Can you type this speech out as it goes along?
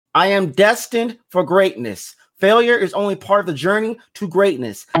I am destined for greatness. Failure is only part of the journey to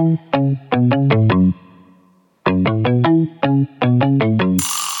greatness.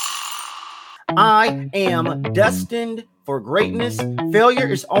 I am destined for greatness. Failure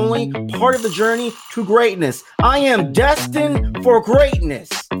is only part of the journey to greatness. I am destined for greatness.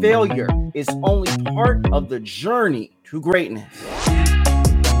 Failure is only part of the journey to greatness.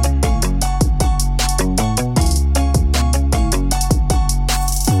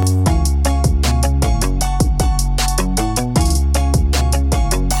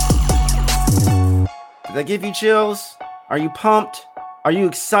 Did that give you chills? Are you pumped? Are you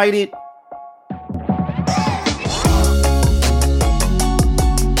excited?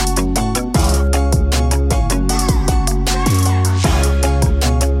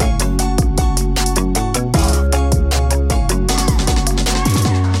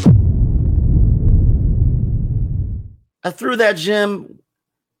 I threw that gem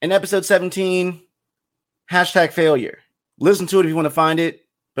in episode 17, #failure. Listen to it if you want to find it,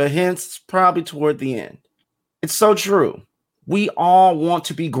 but hence it's probably toward the end. It's so true. We all want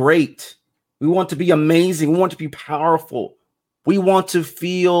to be great. We want to be amazing. We want to be powerful. We want to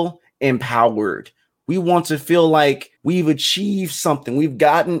feel empowered. We want to feel like we've achieved something. We've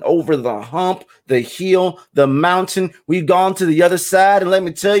gotten over the hump, the hill, the mountain. We've gone to the other side, and let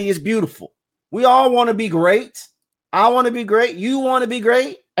me tell you, it's beautiful. We all want to be great. I want to be great. You want to be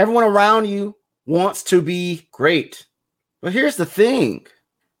great. Everyone around you wants to be great. But here's the thing.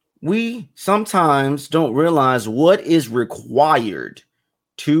 We sometimes don't realize what is required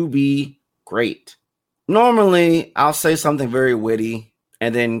to be great. Normally, I'll say something very witty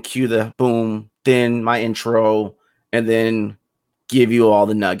and then cue the boom, then my intro, and then give you all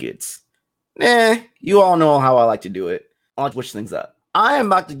the nuggets. You all know how I like to do it. I like to switch things up. I am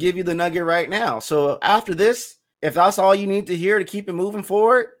about to give you the nugget right now. So after this, if that's all you need to hear to keep it moving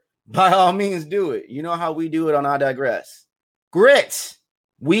forward, by all means do it. You know how we do it on I Digress. Grit.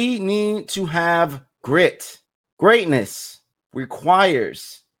 We need to have grit. Greatness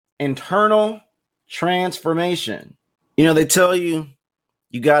requires internal transformation. You know, they tell you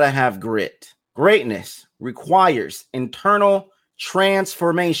got to have grit. Greatness requires internal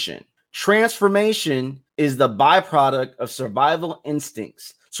transformation. Transformation is the byproduct of survival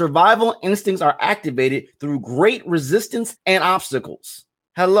instincts. Survival instincts are activated through great resistance and obstacles.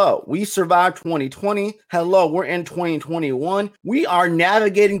 Hello, we survived 2020. Hello, we're in 2021. We are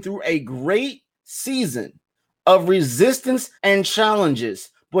navigating through a great season of resistance and challenges.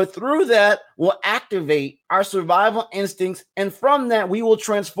 But through that, we'll activate our survival instincts. And from that, we will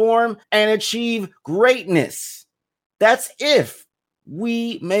transform and achieve greatness. That's if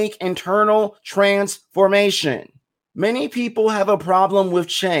we make internal transformation. Many people have a problem with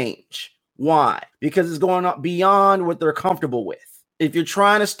change. Why? Because it's going up beyond what they're comfortable with. If you're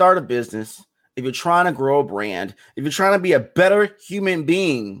trying to start a business, if you're trying to grow a brand, if you're trying to be a better human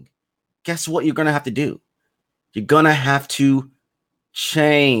being, guess what you're going to have to do? You're going to have to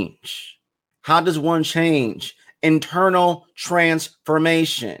change. How does one change? Internal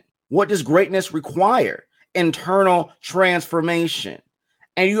transformation. What does greatness require? Internal transformation.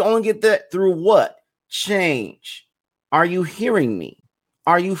 And you only get that through what? Change. Are you hearing me?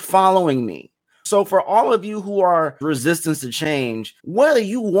 Are you following me? So for all of you who are resistant to change, whether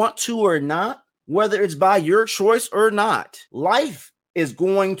you want to or not, whether it's by your choice or not, life is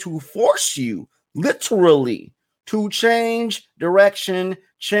going to force you literally to change direction,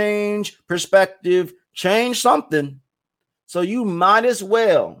 change perspective, change something. So you might as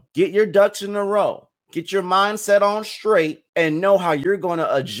well get your ducks in a row, get your mindset on straight, and know how you're going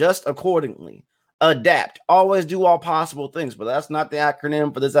to adjust accordingly. Adapt. Always do all possible things, but that's not the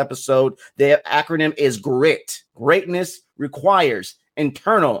acronym for this episode. The acronym is GRIT. Greatness requires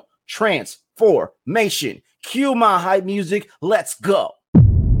internal transformation. Cue my hype music. Let's go.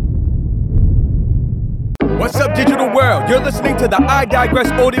 What's up, digital world? You're listening to the I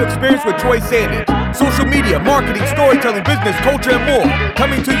Digress audio experience with Troy Sandage. Social media, marketing, storytelling, business, culture, and more.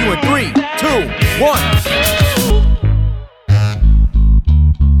 Coming to you in 3, 2, 1.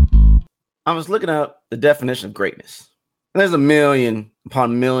 I was looking up the definition of greatness. And there's a million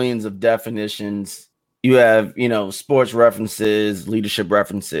upon millions of definitions. You have, sports references, leadership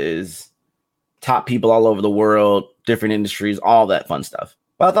references, top people all over the world, different industries, all that fun stuff.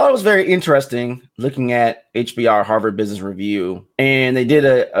 But I thought it was very interesting looking at HBR, Harvard Business Review, and they did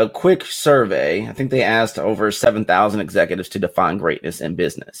a quick survey. I think they asked over 7,000 executives to define greatness in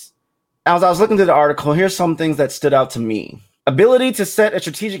business. As I was looking through the article, here's some things that stood out to me. Ability to set a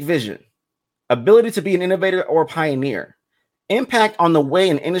strategic vision. Ability to be an innovator or pioneer. Impact on the way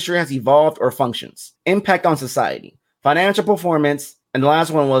an industry has evolved or functions. Impact on society. Financial performance And the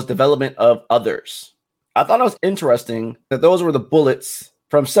last one was development of others. I thought it was interesting that those were the bullets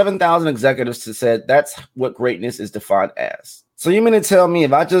from 7,000 executives that said that's what greatness is defined as. So you mean to tell me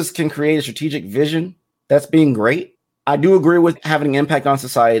if I just can create a strategic vision, that's being great? I do agree with having an impact on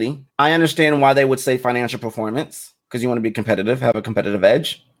society. I understand why they would say financial performance, because you want to be competitive, have a competitive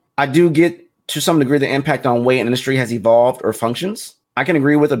edge. I do get to some degree the impact on way an industry has evolved or functions. I can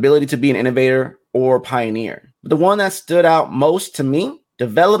agree with ability to be an innovator or pioneer. But the one that stood out most to me,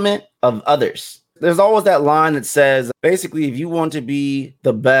 development of others. There's always that line that says, basically, if you want to be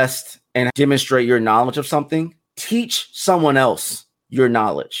the best and demonstrate your knowledge of something, teach someone else your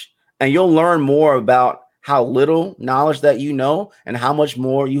knowledge. And you'll learn more about how little knowledge that you know and how much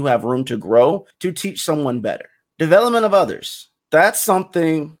more you have room to grow to teach someone better. Development of others. That's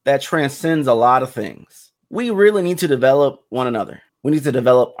something that transcends a lot of things. We really need to develop one another. We need to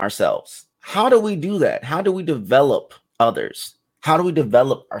develop ourselves. How do we do that? How do we develop others? How do we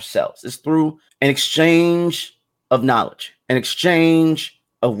develop ourselves? It's through an exchange of knowledge, an exchange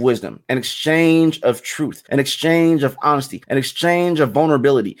of wisdom, an exchange of truth, an exchange of honesty, an exchange of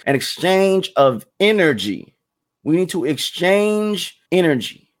vulnerability, an exchange of energy. We need to exchange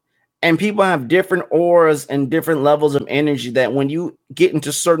energy. And people have different auras and different levels of energy that when you get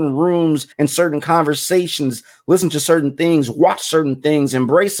into certain rooms and certain conversations, listen to certain things, watch certain things,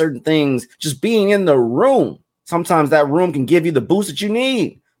 embrace certain things, just being in the room, sometimes that room can give you the boost that you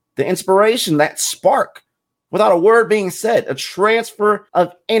need, the inspiration, that spark, without a word being said, a transfer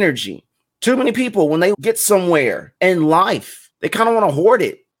of energy. Too many people, when they get somewhere in life, they kind of want to hoard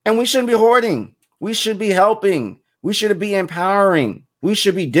it. And we shouldn't be hoarding. We should be helping. We should be empowering. We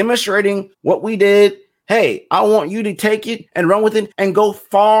should be demonstrating what we did. Hey, I want you to take it and run with it and go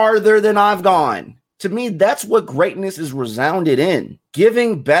farther than I've gone. To me, that's what greatness is resounded in.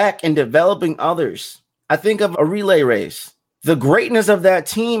 Giving back and developing others. I think of a relay race. The greatness of that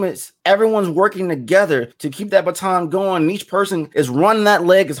team is everyone's working together to keep that baton going. And each person is running that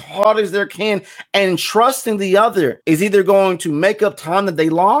leg as hard as they can and trusting the other is either going to make up time that they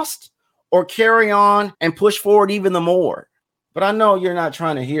lost or carry on and push forward even the more. But I know you're not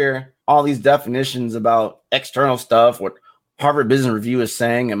trying to hear all these definitions about external stuff, what Harvard Business Review is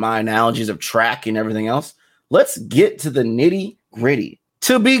saying, and my analogies of track and everything else. Let's get to the nitty gritty.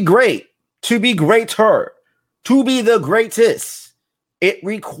 To be great, to be greater, to be the greatest, it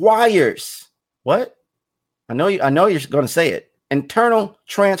requires what? I know you're going to say it. Internal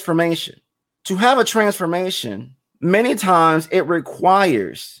transformation. To have a transformation, many times it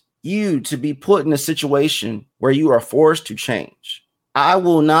requires you to be put in a situation where you are forced to change. I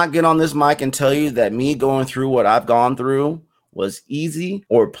will not get on this mic and tell you that me going through what I've gone through was easy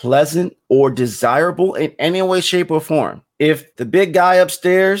or pleasant or desirable in any way, shape, or form. If the big guy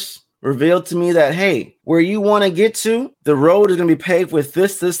upstairs revealed to me that, hey, where you want to get to, the road is going to be paved with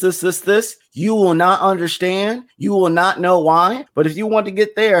this, you will not understand. You will not know why. But if you want to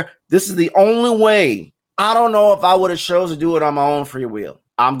get there, this is the only way. I don't know if I would have chosen to do it on my own free will.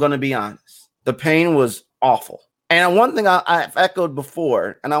 I'm going to be honest. The pain was awful. And one thing I've echoed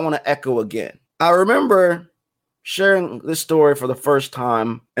before, and I want to echo again. I remember sharing this story for the first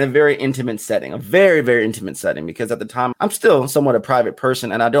time in a very intimate setting, a very, very intimate setting, because at the time I'm still somewhat a private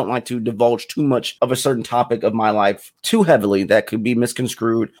person and I don't like to divulge too much of a certain topic of my life too heavily that could be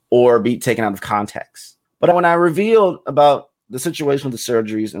misconstrued or be taken out of context. But when I revealed about the situation with the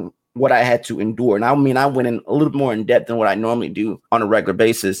surgeries and what I had to endure, and I mean, I went in a little more in depth than what I normally do on a regular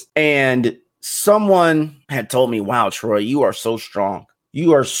basis. And someone had told me, wow, Troy, you are so strong.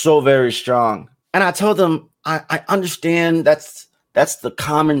 You are so very strong. And I told them, I understand that's the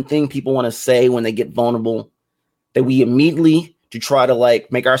common thing people want to say when they get vulnerable, that we immediately, to try to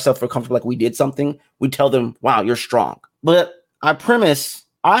like make ourselves feel comfortable like we did something, we tell them, wow, you're strong. But I premise,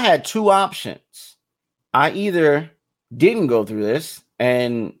 I had two options. I either didn't go through this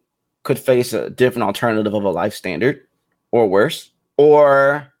and could face a different alternative of a life standard or worse,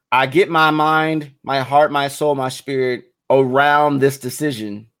 or I get my mind, my heart, my soul, my spirit around this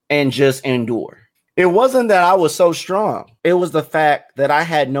decision and just endure. It wasn't that I was so strong. It was the fact that I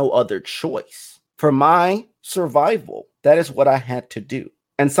had no other choice. For my survival, that is what I had to do.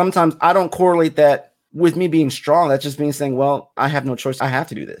 And sometimes I don't correlate that with me being strong. That's just me saying, well, I have no choice. I have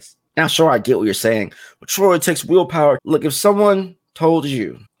to do this. Now, sure, I get what you're saying, but Troy, it takes willpower. Look, if someone told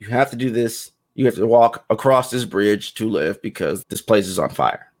you, you have to do this, you have to walk across this bridge to live because this place is on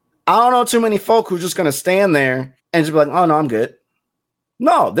fire. I don't know too many folk who's just going to stand there and just be like, oh, no, I'm good.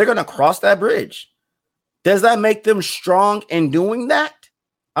 No, they're going to cross that bridge. Does that make them strong in doing that?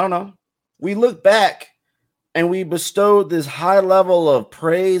 I don't know. We look back and we bestowed this high level of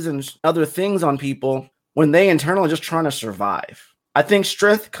praise and other things on people when they internally are just trying to survive. I think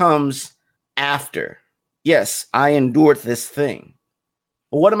strength comes after. Yes, I endured this thing.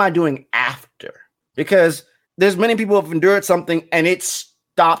 But what am I doing after? Because there's many people who have endured something and it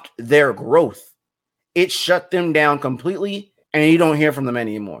stopped their growth. It shut them down completely, and you don't hear from them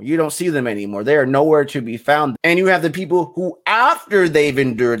anymore. You don't see them anymore. They are nowhere to be found. And you have the people who, after they've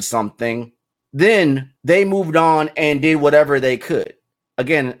endured something, then they moved on and did whatever they could.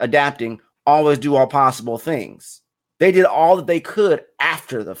 Again, adapting, always do all possible things. They did all that they could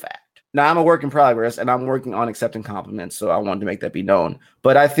after the fact. Now, I'm a work in progress, and I'm working on accepting compliments, so I wanted to make that be known.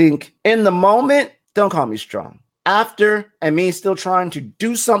 But I think in the moment, don't call me strong. After, and me still trying to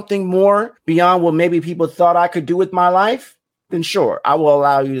do something more beyond what maybe people thought I could do with my life, then sure, I will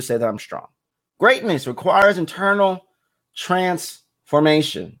allow you to say that I'm strong. Greatness requires internal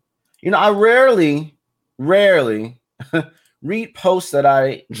transformation. I rarely read posts that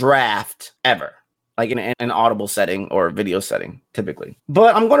I draft ever, like in an audible setting or video setting, typically.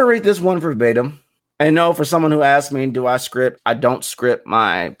 But I'm going to read this one verbatim. And no, for someone who asked me, do I script? I don't script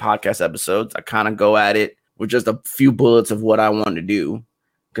my podcast episodes. I kind of go at it with just a few bullets of what I want to do,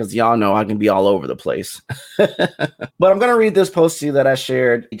 because y'all know I can be all over the place. But I'm going to read this post to you that I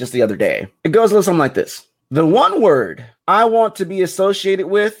shared just the other day. It goes a little something like this. The one word I want to be associated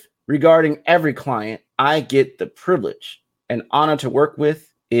with regarding every client I get the privilege and honor to work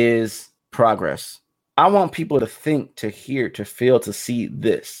with is progress. I want people to think, to hear, to feel, to see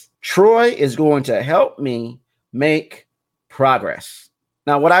this. Troy is going to help me make progress.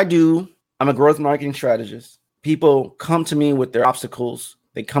 Now, what I do, I'm a growth marketing strategist. People come to me with their obstacles.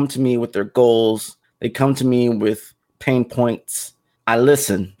 They come to me with their goals. They come to me with pain points. I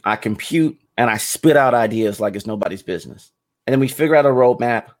listen, I compute, and I spit out ideas like it's nobody's business. And then we figure out a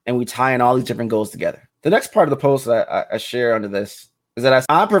roadmap and we tie in all these different goals together. The next part of the post that I share under this is that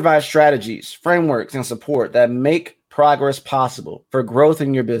I provide strategies, frameworks, and support that make progress possible for growth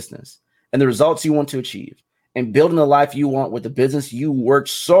in your business and the results you want to achieve and building the life you want with the business you worked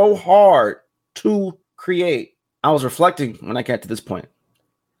so hard to create. I was reflecting when I got to this point.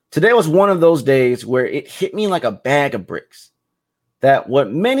 Today was one of those days where it hit me like a bag of bricks that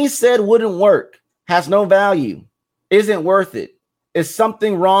what many said wouldn't work, has no value, isn't worth it, is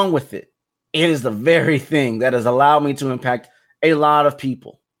something wrong with it. It is the very thing that has allowed me to impact a lot of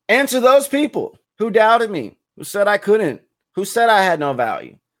people. And to those people who doubted me, who said I couldn't, who said I had no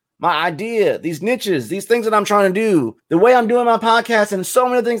value, my idea, these niches, these things that I'm trying to do, the way I'm doing my podcast and so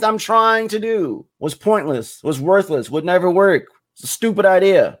many things I'm trying to do was pointless, was worthless, would never work. It's a stupid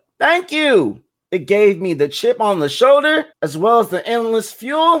idea. Thank you. It gave me the chip on the shoulder as well as the endless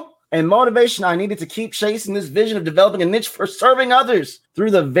fuel and motivation I needed to keep chasing this vision of developing a niche for serving others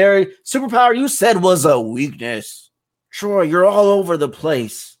through the very superpower you said was a weakness. Troy, you're all over the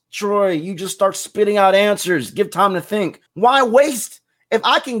place. Troy, you just start spitting out answers. Give time to think. Why waste? If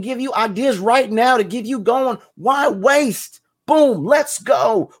I can give you ideas right now to get you going, why waste? Boom, let's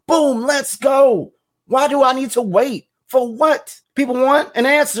go. Boom, let's go. Why do I need to wait? For what? People want an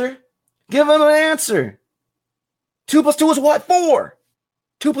answer. Give them an answer. 2 + 2 is what? 4.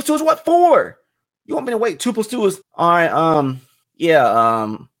 2 + 2 is what? 4. You want me to wait? 2 + 2 is all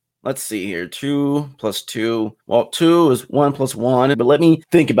right. Let's see here. 2 + 2. Well, 2 is 1 + 1. But let me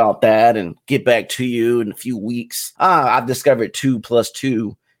think about that and get back to you in a few weeks. I've discovered 2 +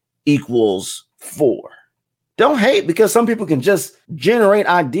 2 = 4. Don't hate, because some people can just generate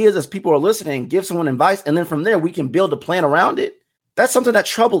ideas as people are listening, give someone advice, and then from there we can build a plan around it. That's something that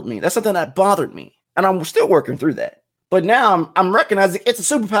troubled me. That's something that bothered me. And I'm still working through that. But now I'm recognizing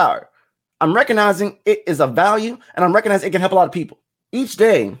it's a superpower. I'm recognizing it is of value, and I'm recognizing it can help a lot of people. Each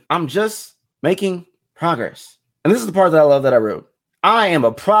day, I'm just making progress. And this is the part that I love that I wrote. I am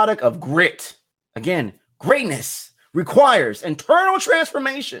a product of grit. Again, greatness requires internal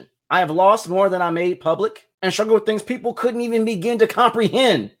transformation. I have lost more than I made public and struggled with things people couldn't even begin to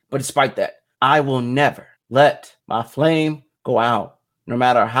comprehend. But despite that, I will never let my flame go out, no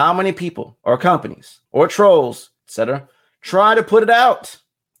matter how many people or companies or trolls, etc., try to put it out.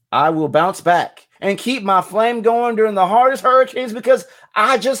 I will bounce back and keep my flame going during the hardest hurricanes, because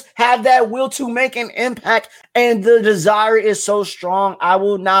I just have that will to make an impact, and the desire is so strong, I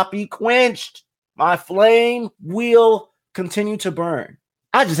will not be quenched. My flame will continue to burn.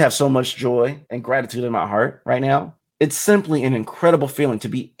 I just have so much joy and gratitude in my heart right now. It's simply an incredible feeling to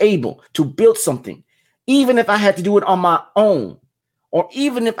be able to build something, even if I had to do it on my own, or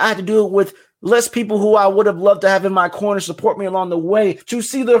even if I had to do it with less people who I would have loved to have in my corner support me along the way, to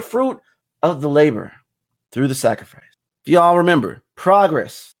see the fruit of the labor through the sacrifice. If y'all remember,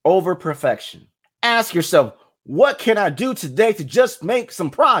 progress over perfection. Ask yourself, what can I do today to just make some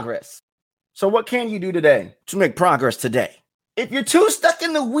progress? So what can you do today to make progress today? If you're too stuck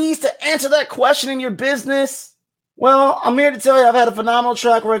in the weeds to answer that question in your business, well, I'm here to tell you I've had a phenomenal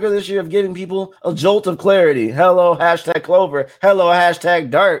track record this year of giving people a jolt of clarity. Hello, hashtag Clover. Hello, hashtag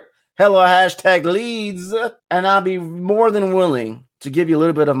Dart. Hello, hashtag Leads. And I'll be more than willing to give you a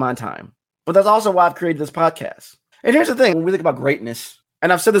little bit of my time. But that's also why I've created this podcast. And here's the thing. When we think about greatness,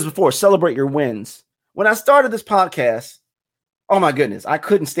 and I've said this before, celebrate your wins. When I started this podcast, oh my goodness, I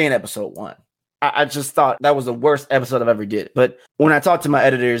couldn't stand episode 1. I just thought that was the worst episode I've ever did. But when I talked to my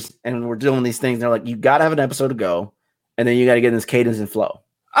editors and we're doing these things, they're like, you got to have an episode to go. And then you got to get in this cadence and flow.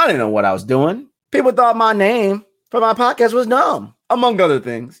 I didn't know what I was doing. People thought my name for my podcast was dumb, among other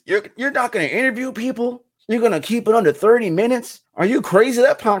things. You're not going to interview people. You're going to keep it under 30 minutes. Are you crazy?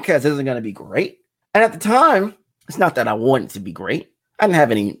 That podcast isn't going to be great. And at the time, it's not that I wanted to be great. I didn't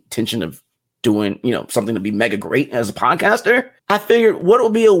have any intention of doing, something to be mega great as a podcaster. I figured what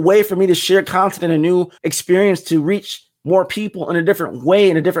would be a way for me to share content and a new experience to reach more people in a different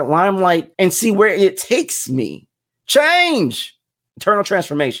way, in a different limelight, and see where it takes me. Change, internal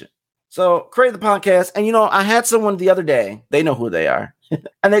transformation. So create the podcast. And, I had someone the other day, they know who they are.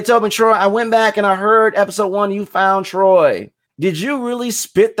 And they told me, Troy, I went back and I heard episode 1, you found Troy. Did you really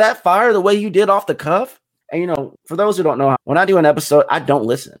spit that fire the way you did off the cuff? And, for those who don't know, when I do an episode, I don't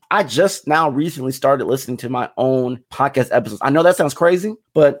listen. I just now recently started listening to my own podcast episodes. I know that sounds crazy,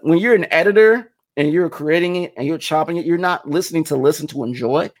 but when you're an editor and you're creating it and you're chopping it, you're not listening to listen to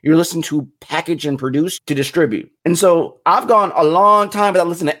enjoy. You're listening to package and produce to distribute. And so I've gone a long time without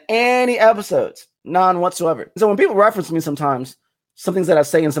listening to any episodes, none whatsoever. So when people reference me sometimes, some things that I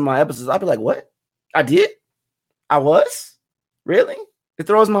say in some of my episodes, I'll be like, what? I did? I was? Really? It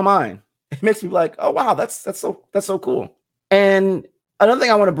throws my mind. It makes me like, oh, wow, that's so cool. And another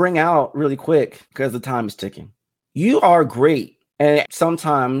thing I want to bring out really quick, because the time is ticking. You are great. And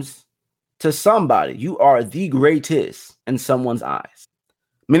sometimes to somebody, you are the greatest in someone's eyes.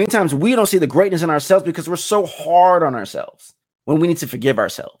 Many times we don't see the greatness in ourselves because we're so hard on ourselves when we need to forgive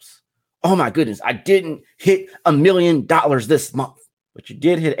ourselves. Oh my goodness, I didn't hit $1 million this month, but you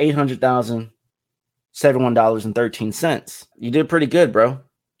did hit $800,071.13. You did pretty good, bro.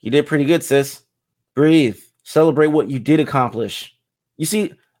 You did pretty good, sis. Breathe. Celebrate what you did accomplish. You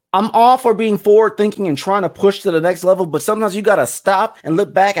see, I'm all for being forward thinking and trying to push to the next level, but sometimes you got to stop and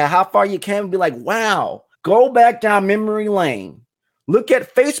look back at how far you can and be like, wow, go back down memory lane. Look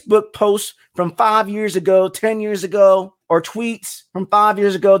at Facebook posts from 5 years ago, 10 years ago, or tweets from 5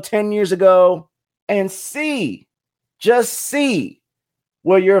 years ago, 10 years ago, and just see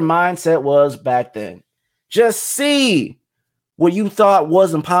where your mindset was back then. Just see what you thought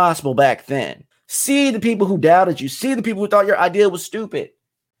wasn't possible back then. See the people who doubted you. See the people who thought your idea was stupid.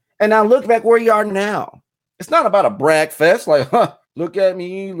 And now look back where you are now. It's not about a brag fest like, look at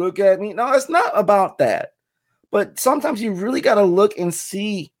me, look at me. No, it's not about that. But sometimes you really got to look and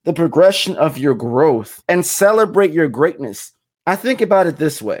see the progression of your growth and celebrate your greatness. I think about it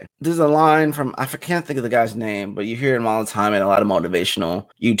this way. There's a line from, I can't think of the guy's name, but you hear him all the time in a lot of motivational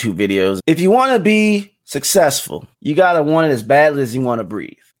YouTube videos. If you want to be successful, you got to want it as badly as you want to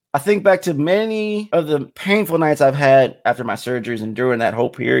breathe. I think back to many of the painful nights I've had after my surgeries and during that whole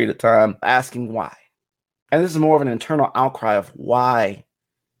period of time, asking why. And this is more of an internal outcry of why?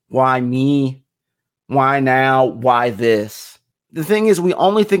 Why me? Why now? Why this? The thing is, we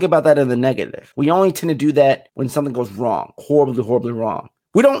only think about that in the negative. We only tend to do that when something goes wrong, horribly, horribly wrong.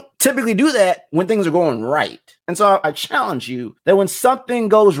 We don't typically do that when things are going right. And so I challenge you that when something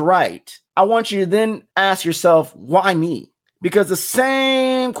goes right, I want you to then ask yourself, why me? Because the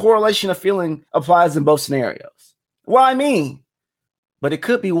same correlation of feeling applies in both scenarios. Why me? But it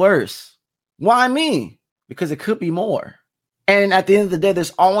could be worse. Why me? Because it could be more. And at the end of the day,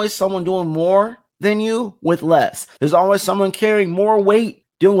 there's always someone doing more than you with less. There's always someone carrying more weight,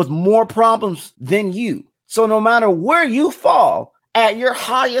 dealing with more problems than you. So no matter where you fall, at your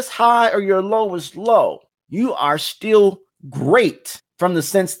highest high or your lowest low, you are still great from the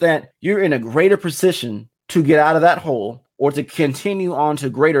sense that you're in a greater position to get out of that hole or to continue on to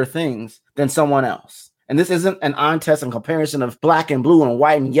greater things than someone else. And this isn't an eye test and comparison of black and blue and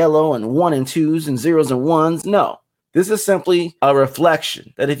white and yellow and 1 and 2s and 0s and 1s. No, this is simply a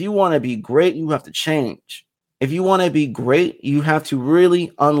reflection that if you want to be great, you have to change. If you want to be great, you have to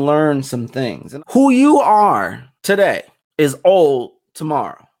really unlearn some things. And who you are today is old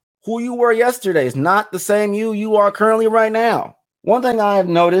tomorrow. Who you were yesterday is not the same you are currently right now. One thing I have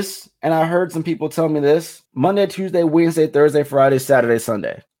noticed, and I heard some people tell me this, Monday, Tuesday, Wednesday, Thursday, Friday, Saturday,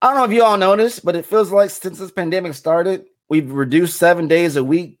 Sunday. I don't know if you all noticed, but it feels like since this pandemic started, we've reduced 7 days a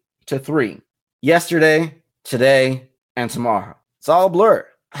week to 3. Yesterday, today, and tomorrow. It's all blurred.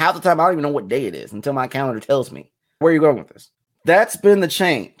 Half the time, I don't even know what day it is until my calendar tells me. Where are you going with this? That's been the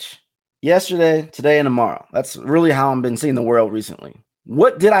change. Yesterday, today, and tomorrow. That's really how I've been seeing the world recently.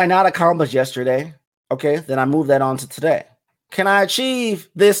 What did I not accomplish yesterday? Okay, then I move that on to today. Can I achieve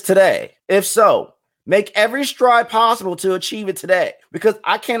this today? If so, make every stride possible to achieve it today, because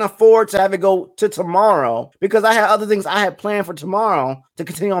I can't afford to have it go to tomorrow because I have other things I have planned for tomorrow to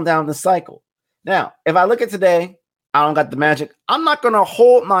continue on down the cycle. Now, if I look at today, I don't got the magic. I'm not going to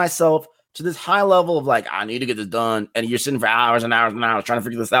hold myself to this high level of like, I need to get this done. And you're sitting for hours and hours and hours trying to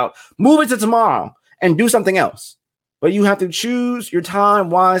figure this out. Move it to tomorrow and do something else. But you have to choose your time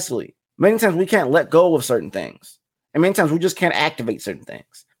wisely. Many times we can't let go of certain things. And many times we just can't activate certain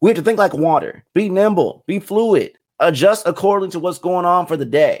things. We have to think like water, be nimble, be fluid, adjust according to what's going on for the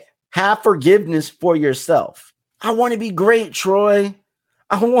day. Have forgiveness for yourself. I want to be great, Troy.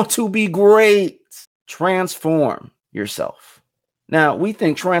 I want to be great. Transform yourself. Now, we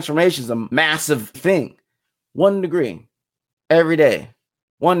think transformation is a massive thing. 1 degree every day.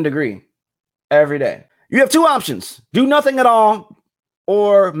 1 degree every day. You have two options. Do nothing at all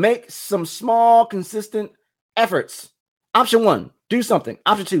or make some small, consistent efforts. Option 1, do something.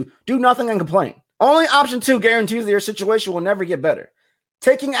 Option 2, do nothing and complain. Only option 2 guarantees that your situation will never get better.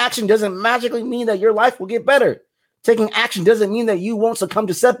 Taking action doesn't magically mean that your life will get better. Taking action doesn't mean that you won't succumb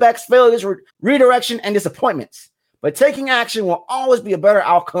to setbacks, failures, redirection, and disappointments. But taking action will always be a better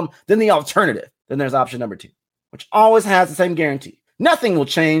outcome than the alternative. Then there's option number 2, which always has the same guarantee. Nothing will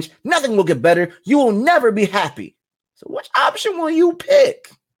change. Nothing will get better. You will never be happy. So which option will you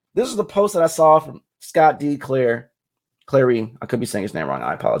pick? This is the post that I saw from Scott D. Clary. I could be saying his name wrong.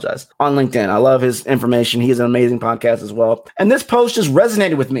 I apologize. On LinkedIn. I love his information. He has an amazing podcast as well. And this post just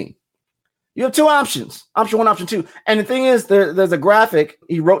resonated with me. You have two options. Option 1, option 2. And the thing is, there's a graphic.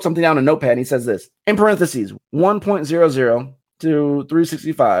 He wrote something down in a notepad. And he says this, in parentheses, 1.00 to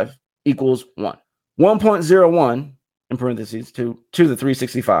 365 equals 1. 1.01 in parentheses to the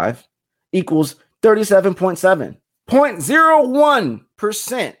 365 equals 37.7.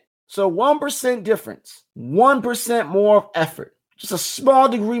 0.01%. So 1% difference, 1% more of effort, just a small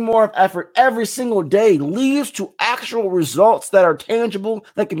degree more of effort every single day leads to actual results that are tangible,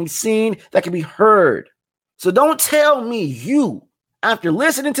 that can be seen, that can be heard. So don't tell me you, after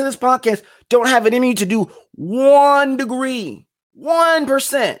listening to this podcast, don't have it in you to do 1 degree,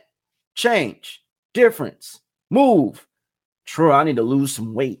 1% change, difference, move. Troy, I need to lose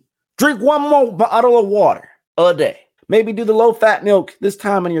some weight. Drink 1 more bottle of water a day. Maybe do the low-fat milk this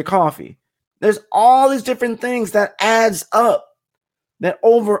time in your coffee. There's all these different things that adds up that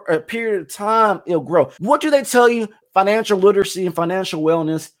over a period of time, it'll grow. What do they tell you? Financial literacy and financial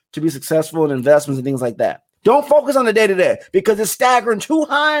wellness to be successful in investments and things like that. Don't focus on the day-to-day because it's staggering too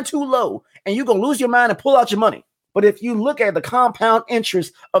high and too low, and you're going to lose your mind and pull out your money. But if you look at the compound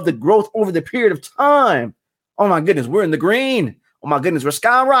interest of the growth over the period of time, oh my goodness, we're in the green. Oh my goodness, we're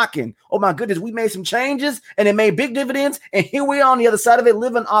skyrocketing. Oh my goodness, we made some changes and it made big dividends. And here we are on the other side of it,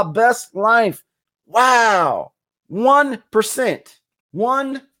 living our best life. Wow. 1%.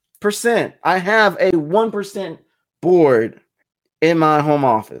 1%. I have a 1% board in my home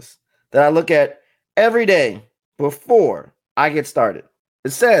office that I look at every day before I get started.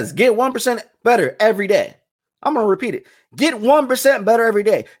 It says, get 1% better every day. I'm going to repeat it. Get 1% better every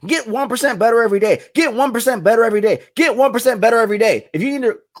day. Get 1% better every day. Get 1% better every day. Get 1% better every day. If you need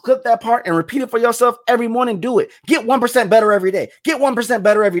to clip that part and repeat it for yourself every morning, do it. Get 1% better every day. Get 1%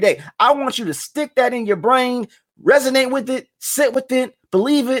 better every day. I want you to stick that in your brain, resonate with it, sit with it,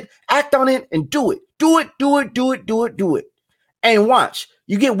 believe it, act on it, and do it. Do it, do it, do it, do it, do it. And watch.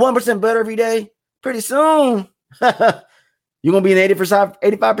 You get 1% better every day. Pretty soon, you're going to be an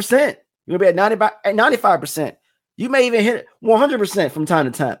 85%. You're going to be at 95%. You may even hit 100% from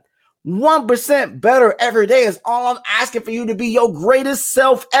time to time. 1% better every day is all I'm asking for you to be your greatest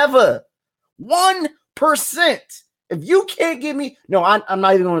self ever. 1%. If you can't give me, no, I'm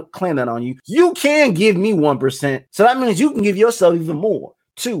not even going to claim that on you. You can give me 1%. So that means you can give yourself even more.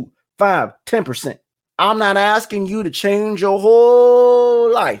 2, 5, 10%. I'm not asking you to change your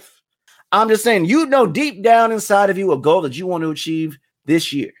whole life. I'm just saying, you know, deep down inside of you, a goal that you want to achieve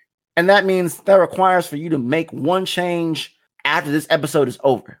this year. And that means that requires for you to make one change after this episode is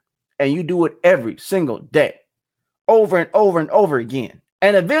over. And you do it every single day, over and over and over again.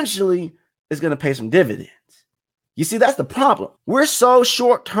 And eventually, it's going to pay some dividends. You see, that's the problem. We're so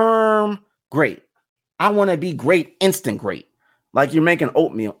short-term great. I want to be great, instant great. Like you're making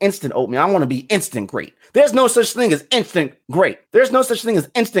oatmeal, instant oatmeal. I want to be instant great. There's no such thing as instant great. There's no such thing as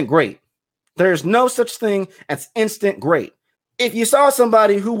instant great. There's no such thing as instant great. If you saw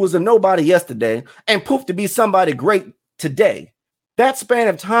somebody who was a nobody yesterday and poof to be somebody great today, that span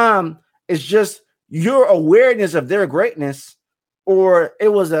of time is just your awareness of their greatness or it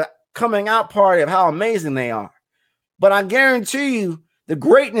was a coming out party of how amazing they are. But I guarantee you the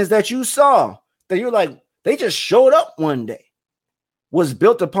greatness that you saw, that you're like, they just showed up one day, was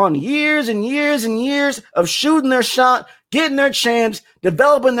built upon years and years and years of shooting their shot, getting their chance,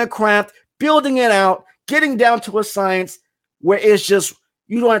 developing their craft, building it out, getting down to a science where it's just,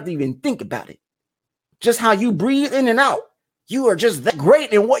 you don't have to even think about it. Just how you breathe in and out. You are just that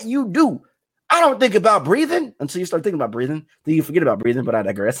great in what you do. I don't think about breathing until you start thinking about breathing. Then you forget about breathing, but I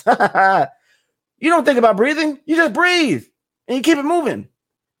digress. You don't think about breathing. You just breathe and you keep it moving.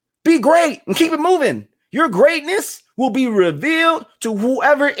 Be great and keep it moving. Your greatness will be revealed to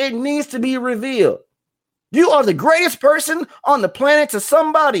whoever it needs to be revealed. You are the greatest person on the planet to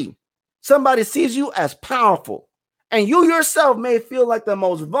somebody. Somebody sees you as powerful. And you yourself may feel like the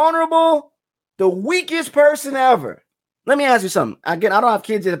most vulnerable, the weakest person ever. Let me ask you something. Again, I don't have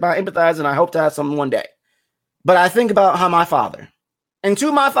kids yet, but I empathize and I hope to have some one day. But I think about how my father, and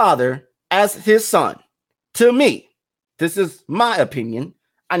to my father as his son, to me, this is my opinion.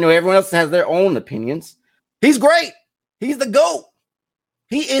 I know everyone else has their own opinions. He's great. He's the GOAT.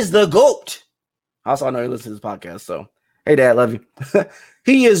 He is the GOAT. Also, I know he listens to this podcast, so hey, Dad, love you.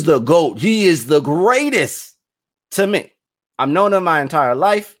 He is the GOAT. He is the greatest to me. I've known him my entire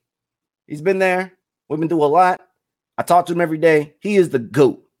life. He's been there. We've been through a lot. I talk to him every day. He is the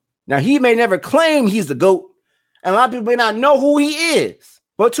GOAT. Now, he may never claim he's the GOAT, and a lot of people may not know who he is,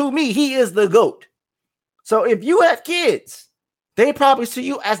 but to me, he is the GOAT. So if you have kids, they probably see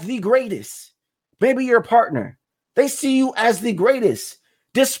you as the greatest. Maybe your partner, they see you as the greatest,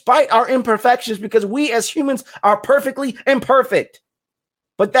 despite our imperfections, because we as humans are perfectly imperfect.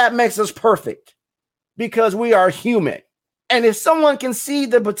 But that makes us perfect because we are human. And if someone can see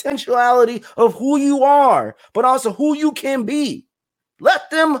the potentiality of who you are, but also who you can be, let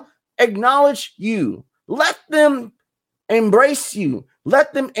them acknowledge you. Let them embrace you.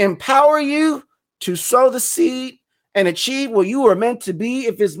 Let them empower you to sow the seed and achieve what you are meant to be.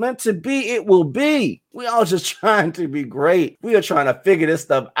 If it's meant to be, it will be. We all just trying to be great. We are trying to figure this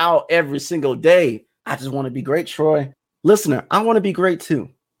stuff out every single day. I just want to be great, Troy. Listener, I want to be great too,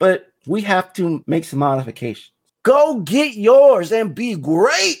 but we have to make some modifications. Go get yours and be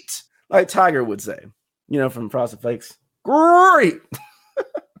great. Like Tiger would say, from Frosted Flakes. Great.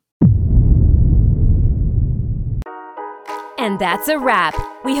 And that's a wrap.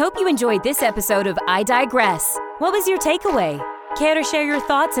 We hope you enjoyed this episode of I Digress. What was your takeaway? Care to share your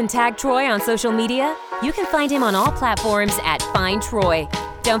thoughts and tag Troy on social media? You can find him on all platforms at Find Troy.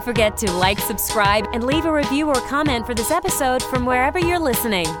 Don't forget to like, subscribe, and leave a review or comment for this episode from wherever you're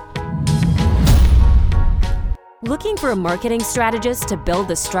listening. Looking for a marketing strategist to build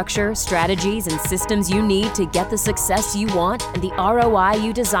the structure, strategies, and systems you need to get the success you want and the ROI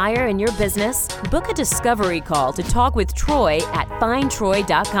you desire in your business? Book a discovery call to talk with Troy at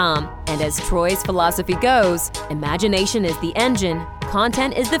findtroy.com. And as Troy's philosophy goes, imagination is the engine,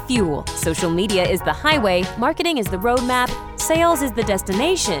 content is the fuel, social media is the highway, marketing is the roadmap, sales is the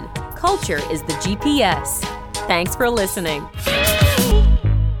destination, culture is the GPS. Thanks for listening.